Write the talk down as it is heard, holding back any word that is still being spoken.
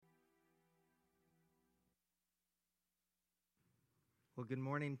Well, good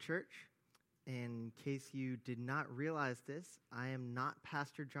morning, church. In case you did not realize this, I am not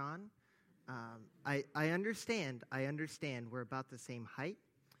Pastor John. I understand. We're about the same height.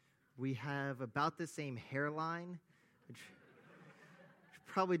 We have about the same hairline, which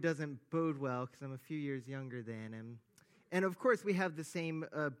probably doesn't bode well because I'm a few years younger than him. And of course, we have the same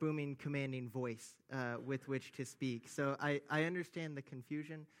booming, commanding voice with which to speak. So I understand the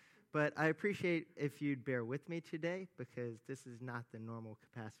confusion, but I appreciate if you'd bear with me today because this is not the normal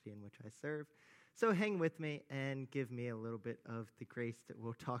capacity in which I serve. So hang with me and give me a little bit of the grace that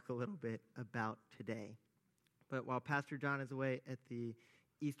we'll talk a little bit about today. But while Pastor John is away at the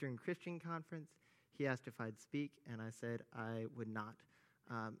Eastern Christian Conference, he asked if I'd speak, and I said I would not.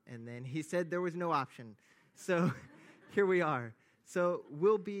 And then he said there was no option. So here we are. So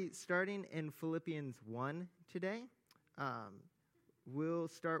we'll be starting in Philippians 1 today. We'll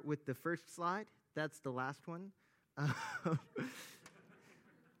start with the first slide. That's the last one.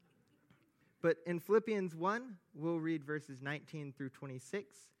 But in Philippians 1, we'll read verses 19 through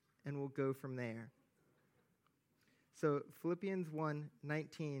 26, and we'll go from there. So Philippians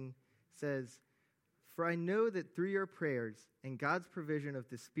 1:19 says, "For I know that through your prayers and God's provision of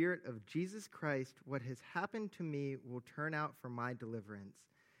the Spirit of Jesus Christ, what has happened to me will turn out for my deliverance.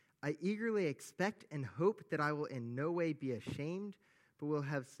 I eagerly expect and hope that I will in no way be ashamed, but will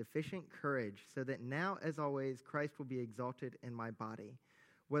have sufficient courage, so that now, as always, Christ will be exalted in my body,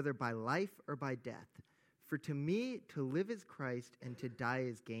 whether by life or by death. For to me, to live is Christ, and to die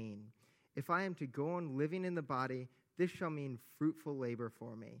is gain. If I am to go on living in the body, this shall mean fruitful labor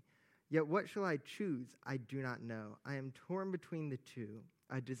for me. Yet what shall I choose? I do not know. I am torn between the two.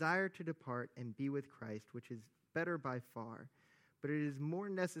 I desire to depart and be with Christ, which is better by far. But it is more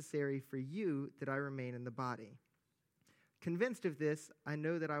necessary for you that I remain in the body. Convinced of this, I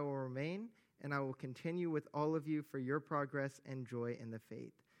know that I will remain, and I will continue with all of you for your progress and joy in the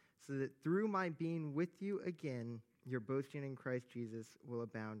faith, so that through my being with you again, your boasting in Christ Jesus will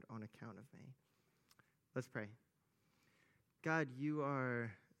abound on account of me." Let's pray. God, you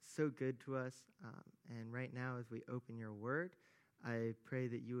are so good to us, and right now as we open your word, I pray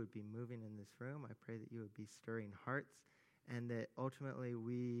that you would be moving in this room. I pray that you would be stirring hearts, and that ultimately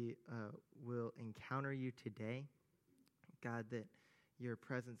we will encounter you today. God, that your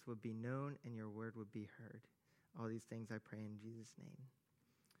presence would be known and your word would be heard. All these things I pray in Jesus' name.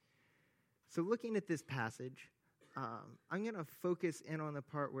 So looking at this passage, I'm going to focus in on the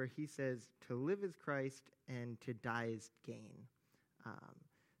part where he says to live is Christ and to die is gain.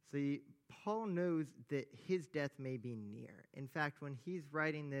 Paul knows that his death may be near. In fact, when he's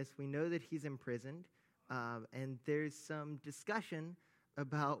writing this, we know that he's imprisoned, and there's some discussion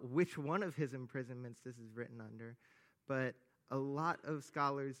about which one of his imprisonments this is written under, but a lot of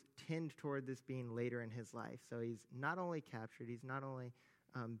scholars tend toward this being later in his life. So he's not only captured, he's not only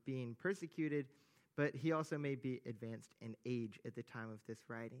being persecuted, but he also may be advanced in age at the time of this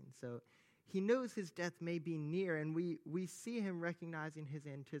writing. So he knows his death may be near, and we see him recognizing his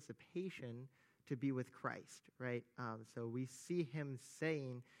anticipation to be with Christ, right? So we see him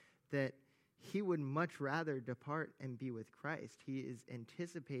saying that he would much rather depart and be with Christ. He is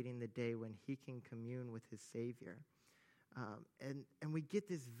anticipating the day when he can commune with his Savior. And we get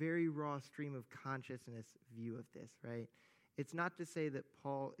this very raw stream of consciousness view of this, right? It's not to say that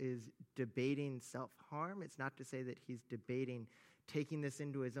Paul is debating self-harm. It's not to say that he's debating taking this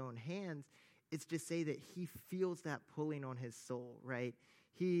into his own hands. It's to say that he feels that pulling on his soul, right?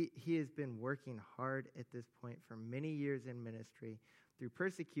 He has been working hard at this point for many years in ministry through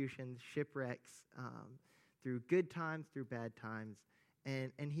persecutions, shipwrecks, through good times, through bad times.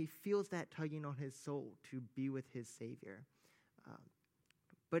 And he feels that tugging on his soul to be with his Savior.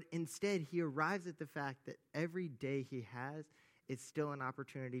 But instead, he arrives at the fact that every day he has is still an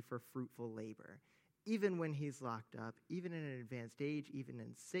opportunity for fruitful labor. Even when he's locked up, even in an advanced age, even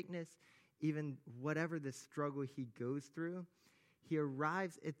in sickness, even whatever the struggle he goes through, he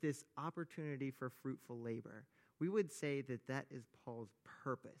arrives at this opportunity for fruitful labor. We would say that that is Paul's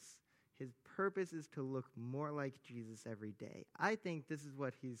purpose. His purpose is to look more like Jesus every day. I think this is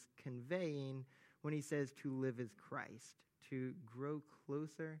what he's conveying when he says to live as Christ, to grow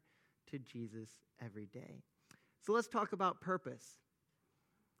closer to Jesus every day. So let's talk about purpose.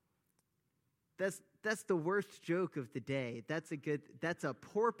 That's the worst joke of the day. That's a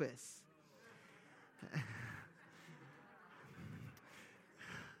porpoise.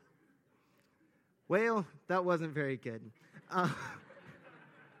 Well, that wasn't very good.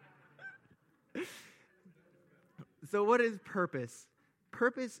 So what is purpose?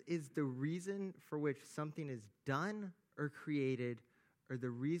 Purpose is the reason for which something is done or created, or the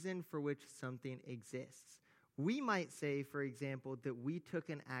reason for which something exists. We might say, for example, that we took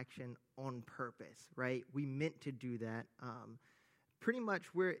an action on purpose, right? We meant to do that. Pretty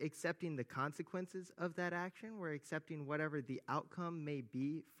much we're accepting the consequences of that action. We're accepting whatever the outcome may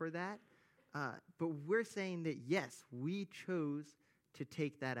be for that. But we're saying that, yes, we chose to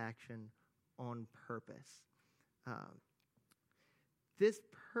take that action on purpose. This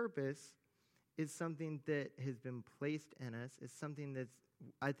purpose is something that has been placed in us. It's something that's,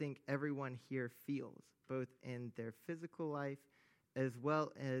 I think, everyone here feels, both in their physical life as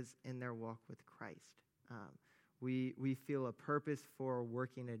well as in their walk with Christ. We feel a purpose for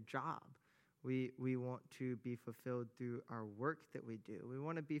working a job. We want to be fulfilled through our work that we do. We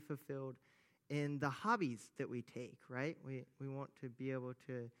want to be fulfilled in the hobbies that we take, right? We want to be able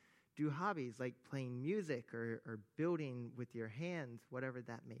to do hobbies like playing music or building with your hands, whatever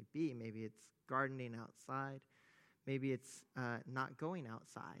that may be. Maybe it's gardening outside. Maybe it's not going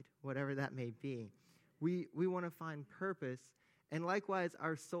outside, whatever that may be. We want to find purpose, and likewise,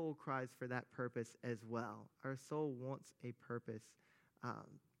 our soul cries for that purpose as well. Our soul wants a purpose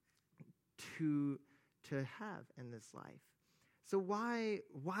to have in this life. So why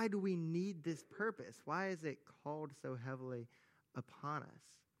do we need this purpose? Why is it called so heavily upon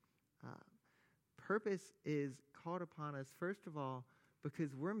us? Purpose is called upon us, first of all,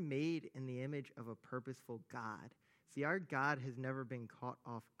 because we're made in the image of a purposeful God. See, our God has never been caught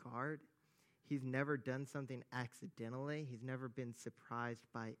off guard. He's never done something accidentally. He's never been surprised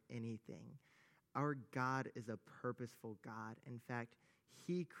by anything. Our God is a purposeful God. In fact,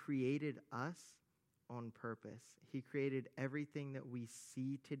 he created us on purpose. He created everything that we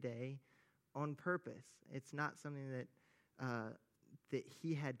see today on purpose. It's not something that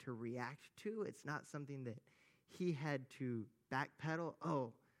he had to react to. It's not something that he had to backpedal.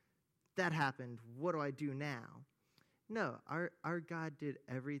 Oh, that happened. What do I do now? No, our God did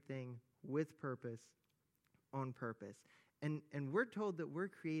everything with purpose, on purpose. And we're told that we're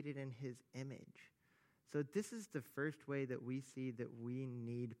created in his image. So this is the first way that we see that we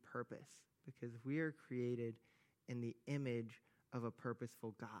need purpose, because we are created in the image of a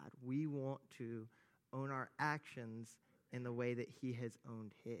purposeful God. We want to own our actions in the way that he has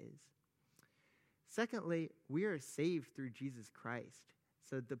owned his. Secondly, we are saved through Jesus Christ.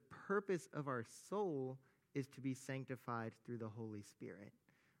 So the purpose of our soul is to be sanctified through the Holy Spirit.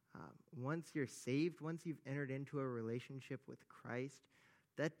 Once you're saved, once you've entered into a relationship with Christ,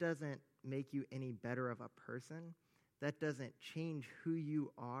 that doesn't make you any better of a person. That doesn't change who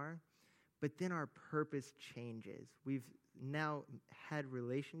you are. But then our purpose changes. We've now had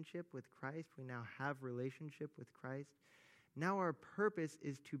relationship with Christ. We now have relationship with Christ. Now our purpose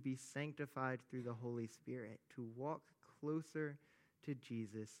is to be sanctified through the Holy Spirit, to walk closer to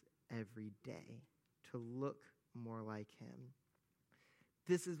Jesus every day, to look more like him.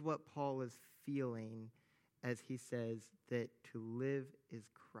 This is what Paul is feeling as he says that to live is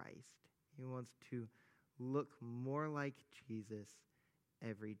Christ. He wants to look more like Jesus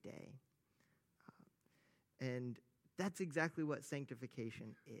every day. And that's exactly what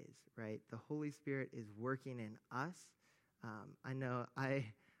sanctification is, right? The Holy Spirit is working in us. I know I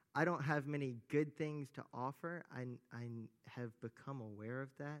don't have many good things to offer. I have become aware of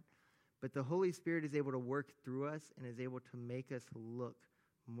that. But the Holy Spirit is able to work through us and is able to make us look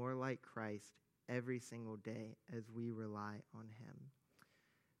more like Christ every single day as we rely on him.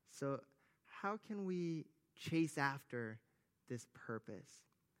 So how can we chase after this purpose?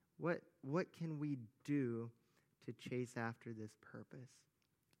 What can we do to chase after this purpose?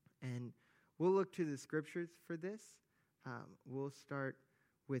 And we'll look to the scriptures for this. We'll start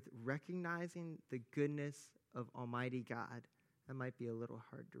with recognizing the goodness of Almighty God. That might be a little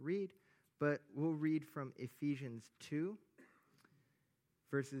hard to read, but we'll read from Ephesians 2,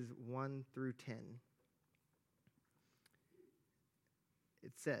 verses 1 through 10.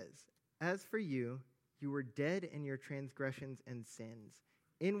 It says, "As for you, you were dead in your transgressions and sins,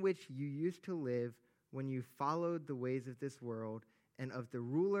 in which you used to live when you followed the ways of this world and of the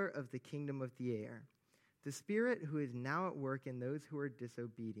ruler of the kingdom of the air, the spirit who is now at work in those who are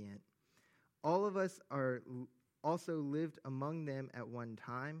disobedient. All of us also lived among them at one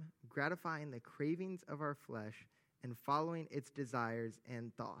time, gratifying the cravings of our flesh and following its desires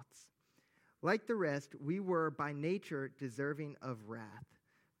and thoughts. Like the rest, we were by nature deserving of wrath.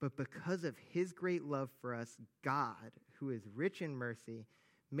 But because of his great love for us, God, who is rich in mercy,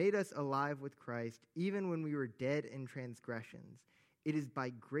 made us alive with Christ, even when we were dead in transgressions. It is by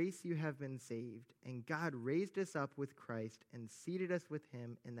grace you have been saved, and God raised us up with Christ and seated us with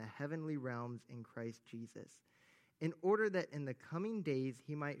him in the heavenly realms in Christ Jesus, in order that in the coming days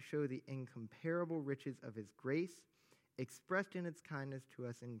he might show the incomparable riches of his grace, expressed in its kindness to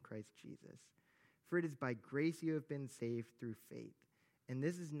us in Christ Jesus. For it is by grace you have been saved through faith. And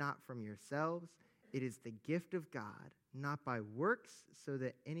this is not from yourselves. It is the gift of God, not by works, so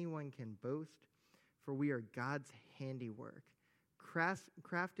that anyone can boast. For we are God's handiwork,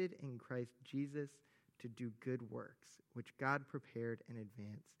 crafted in Christ Jesus to do good works, which God prepared in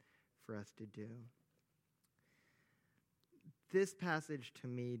advance for us to do. This passage to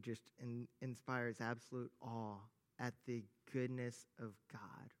me just inspires absolute awe at the goodness of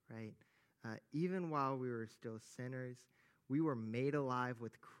God, right? Even while we were still sinners, we were made alive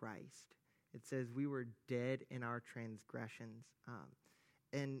with Christ. It says we were dead in our transgressions.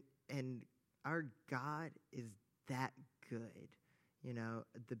 And our God is that good. You know,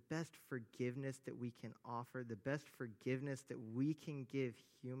 the best forgiveness that we can offer, the best forgiveness that we can give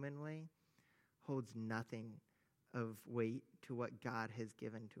humanly holds nothing of weight to what God has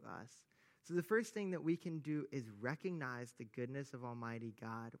given to us. So the first thing that we can do is recognize the goodness of Almighty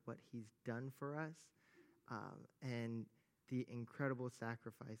God, what he's done for us, and the incredible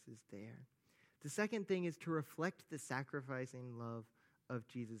sacrifices there. The second thing is to reflect the sacrificing love of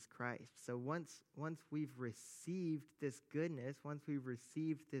Jesus Christ. So once we've received this goodness, once we've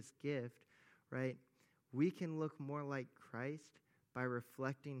received this gift, right, we can look more like Christ by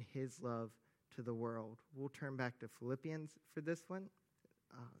reflecting his love to the world. We'll turn back to Philippians for this one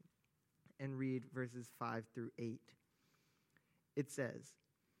and read verses 5 through 8. It says,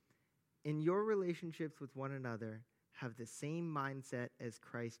 "In your relationships with one another, have the same mindset as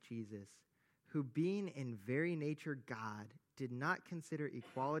Christ Jesus, who being in very nature God, did not consider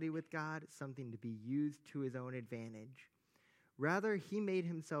equality with God something to be used to his own advantage. Rather, he made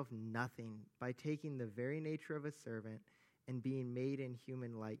himself nothing by taking the very nature of a servant and being made in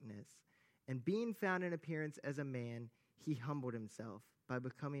human likeness. And being found in appearance as a man, he humbled himself by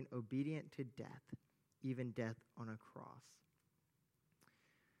becoming obedient to death, even death on a cross."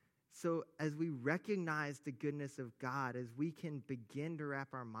 So as we recognize the goodness of God, as we can begin to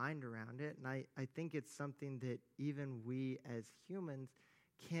wrap our mind around it, and I think it's something that even we as humans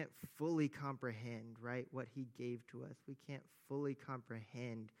can't fully comprehend, right, what he gave to us. We can't fully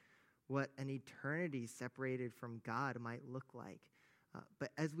comprehend what an eternity separated from God might look like.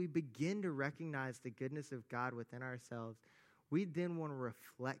 But as we begin to recognize the goodness of God within ourselves, we then want to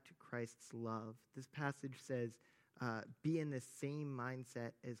reflect Christ's love. This passage says, be in the same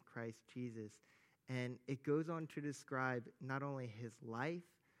mindset as Christ Jesus. And it goes on to describe not only his life,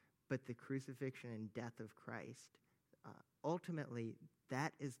 but the crucifixion and death of Christ. Ultimately,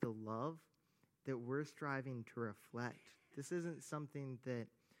 that is the love that we're striving to reflect. This isn't something that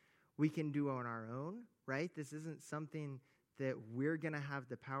we can do on our own, right? This isn't something that we're going to have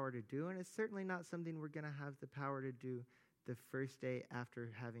the power to do, and it's certainly not something we're going to have the power to do the first day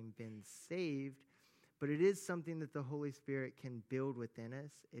after having been saved. But it is something that the Holy Spirit can build within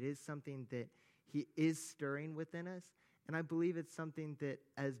us. It is something that he is stirring within us. And I believe it's something that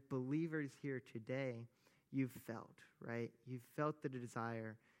as believers here today, you've felt, right? You've felt the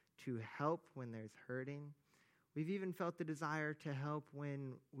desire to help when there's hurting. We've even felt the desire to help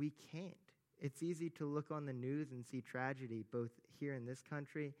when we can't. It's easy to look on the news and see tragedy, both here in this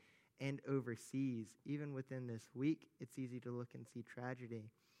country and overseas. Even within this week, it's easy to look and see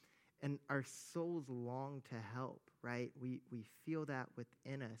tragedy. And our souls long to help, right? We feel that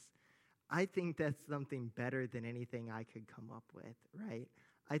within us. I think that's something better than anything I could come up with, right?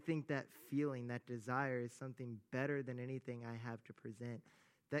 I think that feeling, that desire is something better than anything I have to present.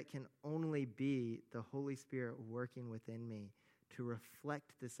 That can only be the Holy Spirit working within me to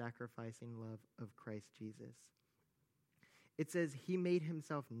reflect the sacrificing love of Christ Jesus. It says he made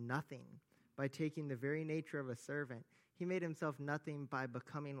himself nothing by taking the very nature of a servant. He made himself nothing by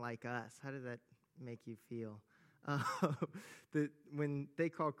becoming like us. How does that make you feel? When they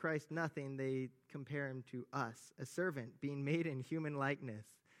call Christ nothing, they compare him to us, a servant being made in human likeness.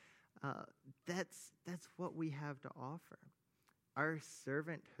 That's what we have to offer. Our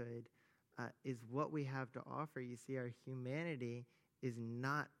servanthood is what we have to offer. You see, our humanity is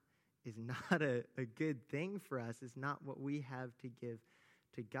not a good thing for us. It's not what we have to give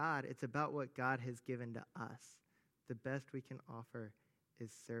to God. It's about what God has given to us. The best we can offer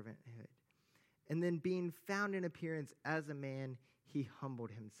is servanthood. And then being found in appearance as a man, he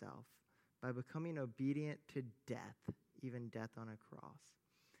humbled himself by becoming obedient to death, even death on a cross.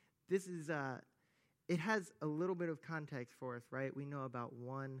 This is, it has a little bit of context for us, right? We know about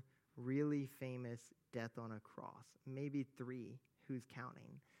one really famous death on a cross, maybe three, who's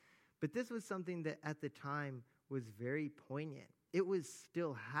counting. But this was something that at the time was very poignant. It was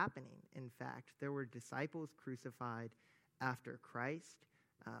still happening, in fact. There were disciples crucified after Christ.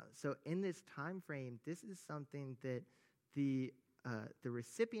 So in this time frame, this is something that the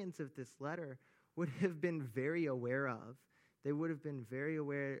recipients of this letter would have been very aware of. They would have been very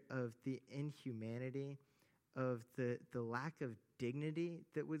aware of the inhumanity, of the lack of dignity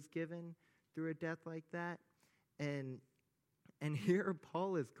that was given through a death like that. And here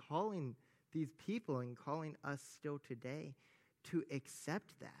Paul is calling these people and calling us still today to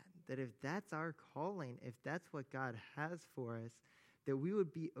accept that if that's our calling, if that's what God has for us, that we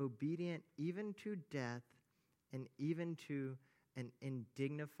would be obedient even to death and even to an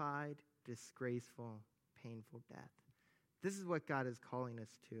indignified, disgraceful, painful death. This is what God is calling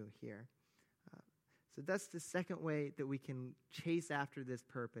us to here. So that's the second way that we can chase after this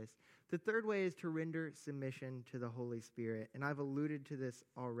purpose. The third way is to render submission to the Holy Spirit. And I've alluded to this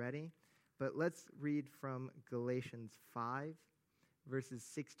already, but let's read from Galatians 5, verses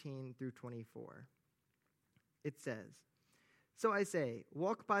 16 through 24. It says, "So I say,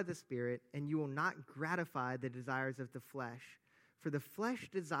 walk by the Spirit, and you will not gratify the desires of the flesh. For the flesh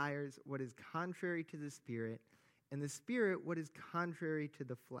desires what is contrary to the Spirit, and the Spirit what is contrary to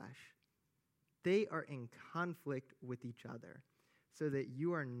the flesh. They are in conflict with each other, so that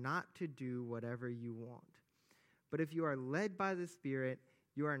you are not to do whatever you want. But if you are led by the Spirit,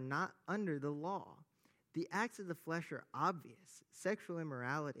 you are not under the law. The acts of the flesh are obvious: sexual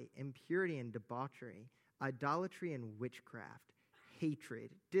immorality, impurity and debauchery, idolatry and witchcraft,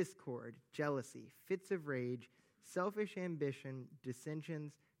 hatred, discord, jealousy, fits of rage, selfish ambition,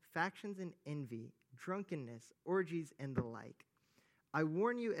 dissensions, factions and envy, drunkenness, orgies, and the like. I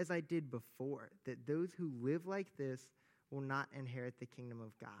warn you, as I did before, that those who live like this will not inherit the kingdom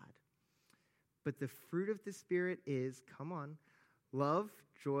of God. But the fruit of the Spirit is," come on, "love,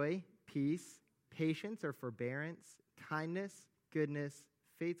 joy, peace, patience or forbearance, kindness, goodness,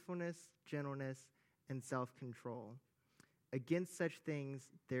 faithfulness, gentleness, and self-control. Against such things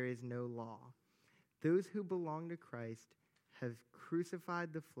there is no law. Those who belong to Christ have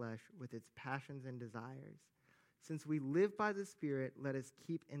crucified the flesh with its passions and desires. Since we live by the Spirit, let us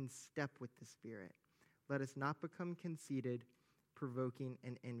keep in step with the Spirit. Let us not become conceited, provoking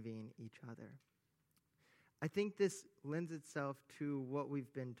and envying each other." I think this lends itself to what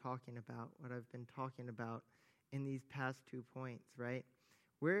we've been talking about, what I've been talking about in these past 2 points, right?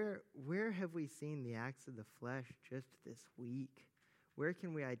 Where have we seen the acts of the flesh just this week? Where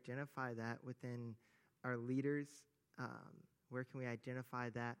can we identify that within our leaders? Where can we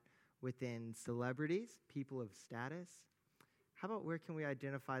identify that within celebrities, people of status? How about where can we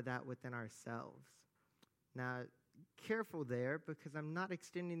identify that within ourselves? Now, careful there, because I'm not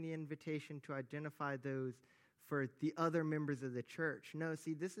extending the invitation to identify those for the other members of the church. No,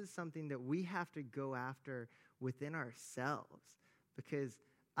 see, this is something that we have to go after within ourselves, because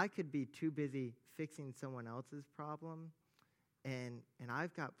I could be too busy fixing someone else's problem, and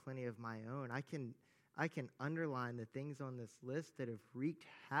I've got plenty of my own. I can underline the things on this list that have wreaked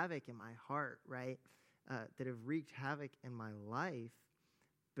havoc in my heart, right? That have wreaked havoc in my life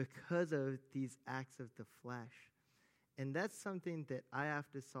because of these acts of the flesh. And that's something that I have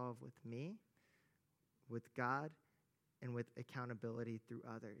to solve with me, with God, and with accountability through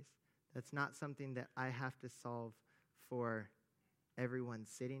others. That's not something that I have to solve for everyone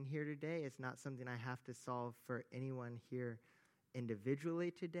sitting here today. It's not something I have to solve for anyone here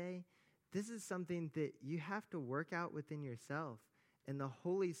individually today. This is something that you have to work out within yourself. And the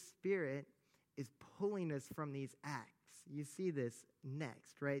Holy Spirit is pulling us from these acts. You see this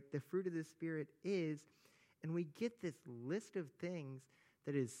next, right? The fruit of the Spirit is, and we get this list of things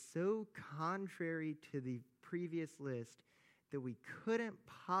that is so contrary to the previous list that we couldn't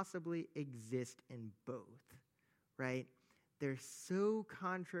possibly exist in both, right? They're so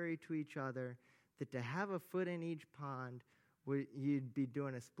contrary to each other that to have a foot in each pond, you'd be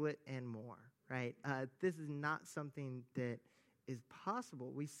doing a split and more, right? This is not something that is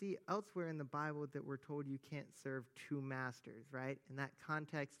possible. We see elsewhere in the Bible that we're told you can't serve two masters, right? In that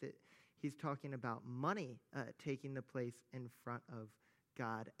context, he's talking about money taking the place in front of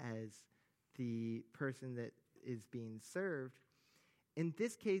God as the person that is being served. In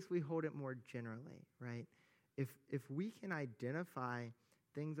this case, we hold it more generally, right? If we can identify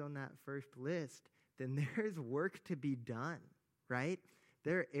things on that first list, then there's work to be done, right?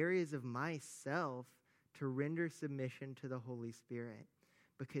 There are areas of myself to render submission to the Holy Spirit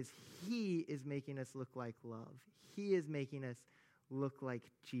because He is making us look like love. He is making us look like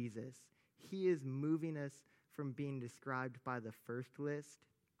Jesus. He is moving us from being described by the first list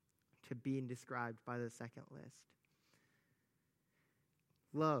to being described by the second list.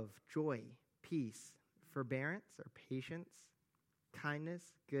 Love, joy, peace, forbearance or patience, kindness,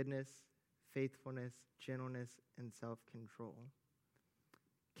 goodness, faithfulness, gentleness, and self-control.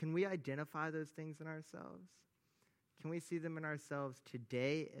 Can we identify those things in ourselves? Can we see them in ourselves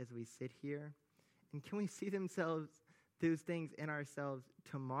today as we sit here? And can we see those things in ourselves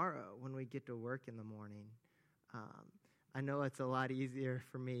tomorrow when we get to work in the morning? I know it's a lot easier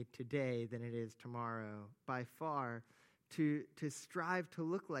for me today than it is tomorrow, by far, to strive to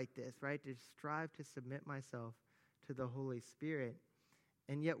look like this, right? To strive to submit myself to the Holy Spirit.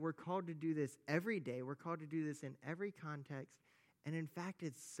 And yet we're called to do this every day. We're called to do this in every context. And in fact,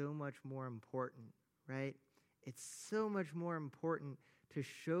 it's so much more important, right? It's so much more important to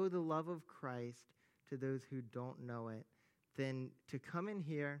show the love of Christ to those who don't know it than to come in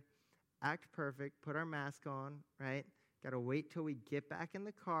here, act perfect, put our mask on, right? Got to wait till we get back in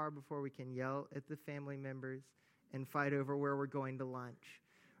the car before we can yell at the family members and fight over where we're going to lunch,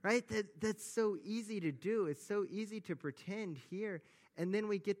 right? That's so easy to do. It's so easy to pretend here. And then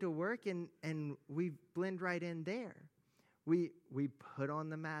we get to work and we blend right in there. We put on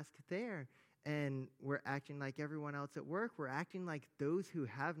the mask there, and we're acting like everyone else at work. We're acting like those who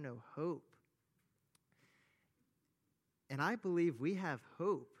have no hope. And I believe we have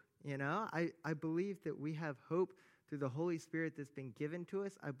hope, you know? I believe that we have hope through the Holy Spirit that's been given to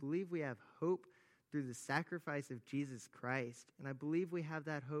us. I believe we have hope through the sacrifice of Jesus Christ. And I believe we have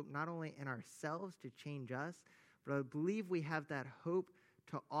that hope not only in ourselves to change us, but I believe we have that hope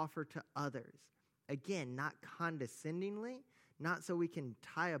to offer to others. Again, not condescendingly, not so we can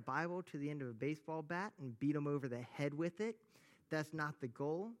tie a Bible to the end of a baseball bat and beat them over the head with it. That's not the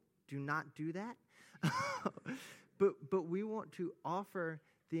goal. Do not do that. But we want to offer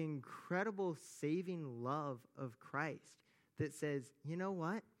the incredible saving love of Christ that says, you know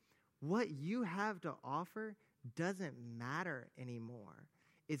what? What you have to offer doesn't matter anymore.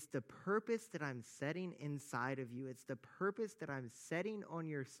 It's the purpose that I'm setting inside of you. It's the purpose that I'm setting on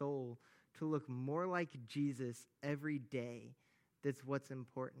your soul to look more like Jesus every day. That's what's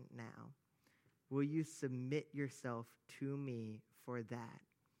important now. Will you submit yourself to me for that?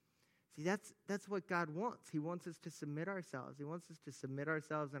 See, that's what God wants. He wants us to submit ourselves. He wants us to submit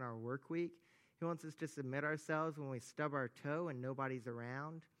ourselves in our work week. He wants us to submit ourselves when we stub our toe and nobody's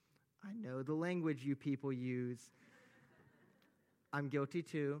around. I know the language you people use. I'm guilty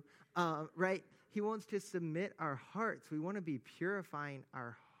too, right? He wants to submit our hearts. We want to be purifying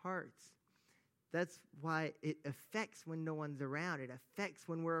our hearts. That's why it affects when no one's around. It affects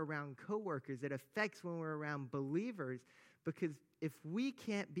when we're around coworkers. It affects when we're around believers. Because if we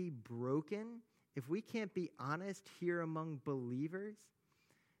can't be broken, if we can't be honest here among believers,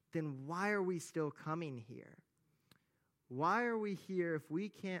 then why are we still coming here? Why are we here if we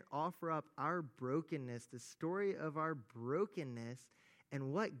can't offer up our brokenness, the story of our brokenness,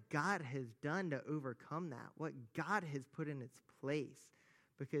 and what God has done to overcome that, what God has put in its place?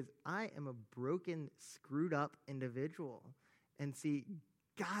 Because I am a broken, screwed up individual. And see,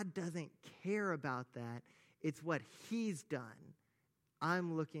 God doesn't care about that. It's what he's done.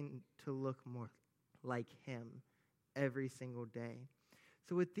 I'm looking to look more like him every single day.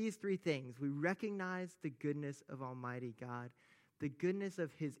 So with these three things, we recognize the goodness of Almighty God, the goodness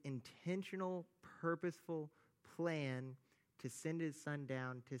of his intentional, purposeful plan to send his son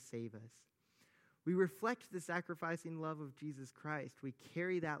down to save us. We reflect the sacrificing love of Jesus Christ. We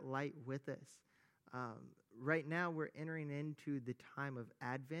carry that light with us. Right now, we're entering into the time of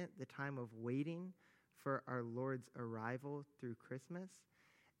Advent, the time of waiting for our Lord's arrival through Christmas.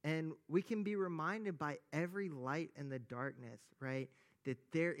 And we can be reminded by every light in the darkness, right, that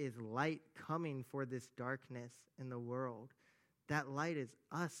there is light coming for this darkness in the world. That light is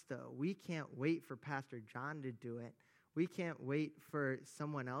us, though. We can't wait for Pastor John to do it. We can't wait for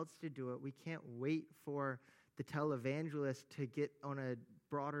someone else to do it. We can't wait for the televangelist to get on a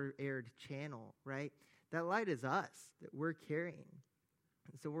broader aired channel, right? That light is us that we're carrying.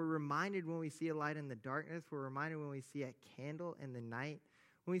 So we're reminded when we see a light in the darkness. We're reminded when we see a candle in the night.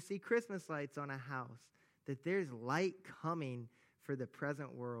 When we see Christmas lights on a house, that there's light coming for the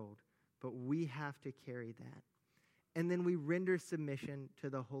present world. But we have to carry that. And then we render submission to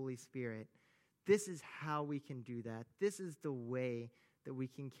the Holy Spirit. This is how we can do that. This is the way that we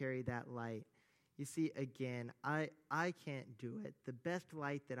can carry that light. You see, again, I can't do it. The best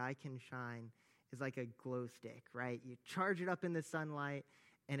light that I can shine is like a glow stick, right? You charge it up in the sunlight,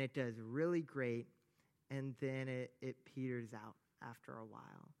 and it does really great, and then it peters out after a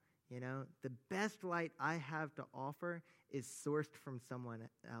while. You know, the best light I have to offer is sourced from someone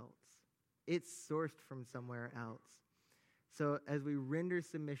else. It's sourced from somewhere else. So as we render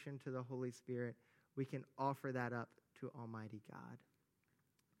submission to the Holy Spirit, we can offer that up to Almighty God.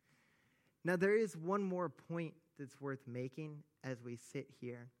 Now, there is one more point that's worth making as we sit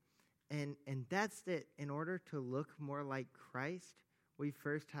here, and that's that in order to look more like Christ, we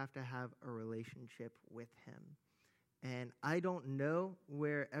first have to have a relationship with him. And I don't know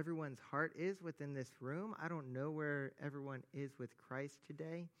where everyone everyone's heart is within this room. I don't know where everyone is with Christ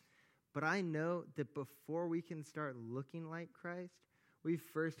today, but I know that before we can start looking like Christ, we've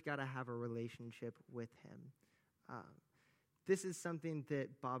first got to have a relationship with him. This is something that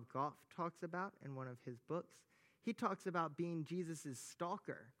Bob Goff talks about in one of his books. He talks about being Jesus'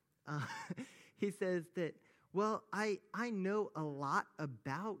 stalker. He says that, well, I know a lot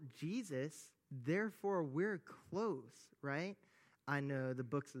about Jesus, therefore we're close, right? I know the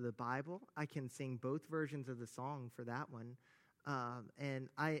books of the Bible. I can sing both versions of the song for that one. And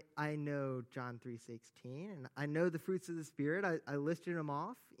I know John 3:16, and I know the fruits of the Spirit. I listed them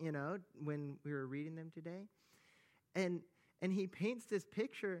off, when we were reading them today. And he paints this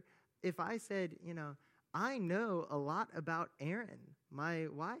picture. If I said, I know a lot about Erin, my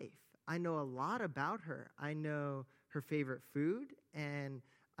wife. I know a lot about her. I know her favorite food, and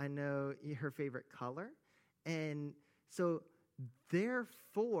I know her favorite color. And so,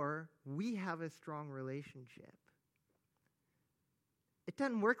 therefore, we have a strong relationship. It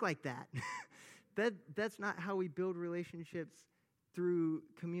doesn't work like that. That's not how we build relationships through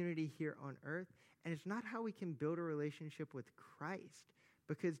community here on earth. And it's not how we can build a relationship with Christ.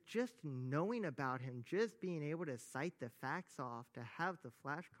 Because just knowing about him, just being able to cite the facts off, to have the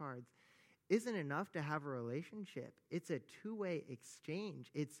flashcards, isn't enough to have a relationship. It's a two-way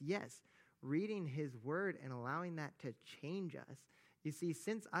exchange. It's, yes, reading his word and allowing that to change us. You see,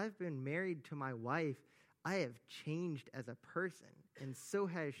 since I've been married to my wife, I have changed as a person, and so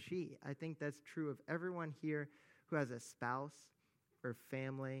has she. I think that's true of everyone here who has a spouse or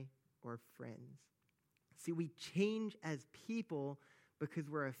family or friends. See, we change as people because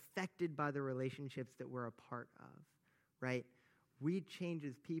we're affected by the relationships that we're a part of, right? We change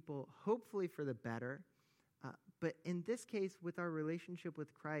as people, hopefully for the better. But in this case, with our relationship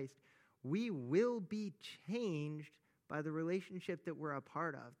with Christ, we will be changed by the relationship that we're a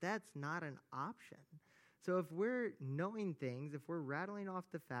part of. That's not an option. So if we're knowing things, if we're rattling off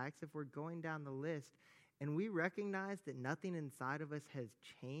the facts, if we're going down the list, and we recognize that nothing inside of us has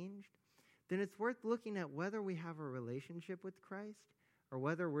changed, then it's worth looking at whether we have a relationship with Christ or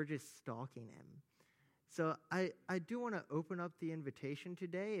whether we're just stalking him. So I do want to open up the invitation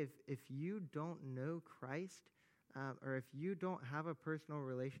today. If you don't know Christ, or if you don't have a personal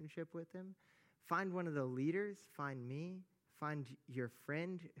relationship with him, find one of the leaders, find me, find your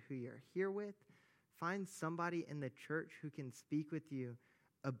friend who you're here with, find somebody in the church who can speak with you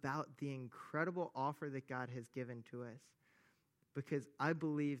about the incredible offer that God has given to us. Because I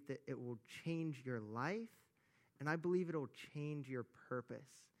believe that it will change your life, and I believe it'll change your purpose.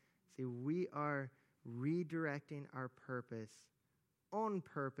 See, we are redirecting our purpose on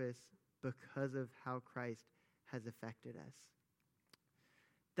purpose because of how Christ has affected us.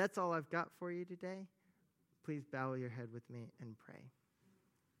 That's all I've got for you today. Please bow your head with me and pray.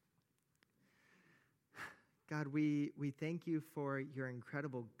 God, we thank you for your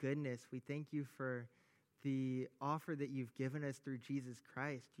incredible goodness. We thank you for the offer that you've given us through Jesus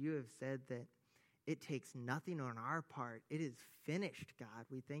Christ. You have said that it takes nothing on our part. It is finished, God.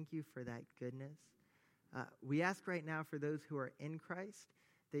 We thank you for that goodness. We ask right now for those who are in Christ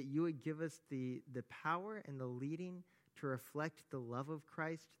that you would give us the power and the leading to reflect the love of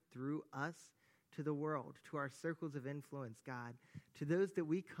Christ through us to the world, to our circles of influence, God, to those that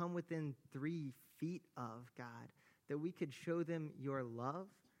we come within 3 feet of, God, that we could show them your love,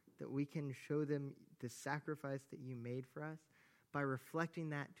 that we can show them the sacrifice that you made for us by reflecting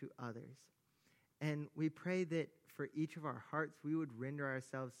that to others. And we pray that for each of our hearts, we would render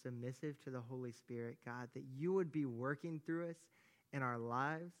ourselves submissive to the Holy Spirit, God, that you would be working through us in our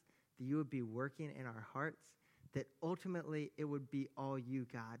lives, that you would be working in our hearts, that ultimately it would be all you,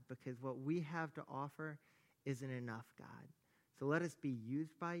 God, because what we have to offer isn't enough, God. So let us be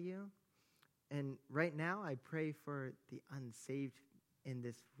used by you. And right now, I pray for the unsaved in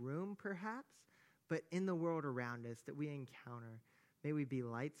this room, perhaps, but in the world around us that we encounter. May we be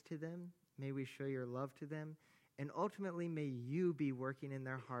lights to them. May we show your love to them. And ultimately, may you be working in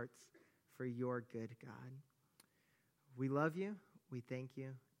their hearts for your good, God. We love you. We thank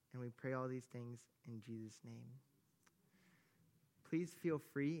you. And we pray all these things in Jesus' name. Please feel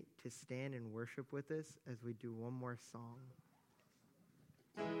free to stand and worship with us as we do one more song.